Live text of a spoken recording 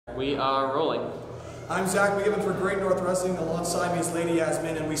We are rolling. I'm Zach McGibbon for Great North Wrestling. Alongside me is Lady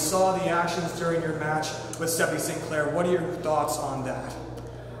Yasmine, and we saw the actions during your match with Stephanie Sinclair. What are your thoughts on that?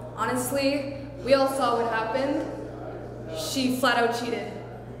 Honestly, we all saw what happened. She flat out cheated.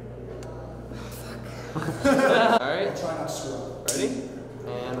 Alright. Try not to screw up. Ready?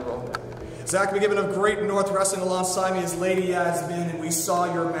 And roll. Zach McGibbon of Great North Wrestling. Alongside me is Lady Yasmine, and we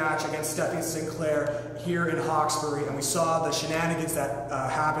saw your match against Stephanie Sinclair here in Hawkesbury, and we saw the shenanigans that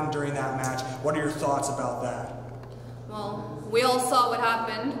happened during that match. What are your thoughts about that? Well, we all saw what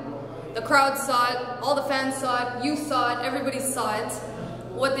happened. The crowd saw it, all the fans saw it, you saw it, everybody saw it.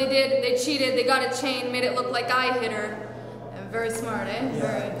 What they did, they cheated, they got a chain, made it look like I hit her. Very smart, eh?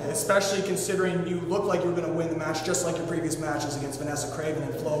 Yeah, especially considering you looked like you were going to win the match just like your previous matches against Vanessa Craven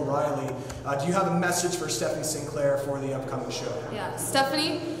and Flo Riley. Do you have a message for Stephanie Sinclair for the upcoming show? Yeah,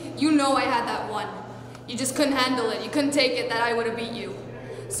 Stephanie, you know I had that one. You just couldn't handle it. You couldn't take it that I would have beat you.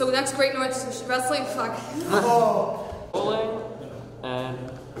 So next Great North Wrestling, fuck. Oh. Rolling. And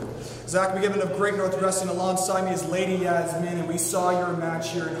Zach McGibbon of Great North Wrestling. Alongside me is Lady Yasmine, and we saw your match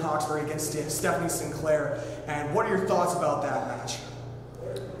here in Hawkesbury against Stephanie Sinclair. And what are your thoughts about that match?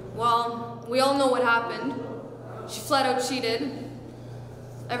 Well, we all know what happened. She flat out cheated.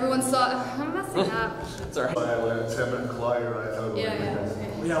 Everyone saw it. I'm messing up. it's alright. Violence, him and claw your eyes out.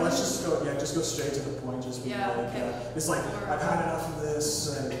 Yeah, let's just go straight to the point. Just be it's like, I've had enough of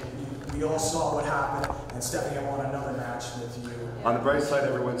this, and we all saw what happened, and Stephanie, I want another match with you. Yeah. On the bright side,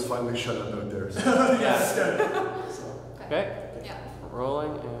 everyone's finally shut up out there. Yes. Okay. Yeah.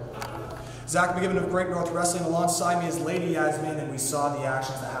 Rolling and Zach McGibbon of Great North Wrestling. Alongside me is Lady Yasmine, and we saw the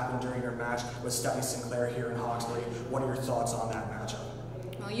actions that happened during your match with Stephanie Sinclair here in Hawkesbury. What are your thoughts on that matchup?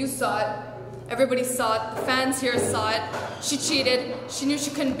 Well, you saw it. Everybody saw it. The fans here saw it. She cheated. She knew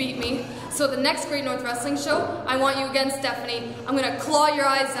she couldn't beat me. So the next Great North Wrestling show, I want you against Stephanie. I'm gonna claw your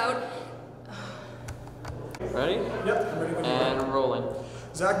eyes out. ready? Yep, I'm ready when you are. And rolling.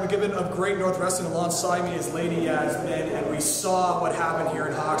 Zach McGibbon of Great North Wrestling. Alongside me is Lady Yasmine, and we saw what happened here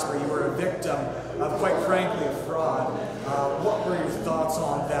in Hawkesbury. You were a victim of, quite frankly, a fraud. What were your thoughts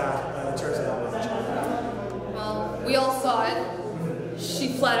on that in terms of that match? Well, we all saw it. She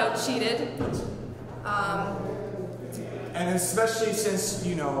flat out cheated. And especially since,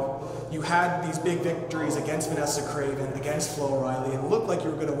 you had these big victories against Vanessa Craven, against Flo Riley, and it looked like you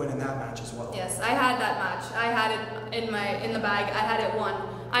were going to win in that match as well. Yes, I had that match. I had it in the bag. I had it won.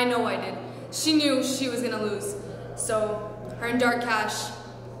 I know I did. She knew she was gonna lose. So her and Dark Cash,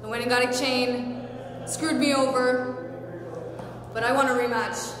 I went and got a chain, screwed me over. But I want a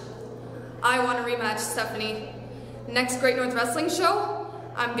rematch. I want a rematch, Stephanie. Next Great North Wrestling show,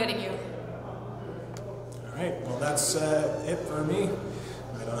 I'm getting you. All right, well that's it for me.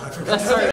 I don't know. I forgot. Sorry.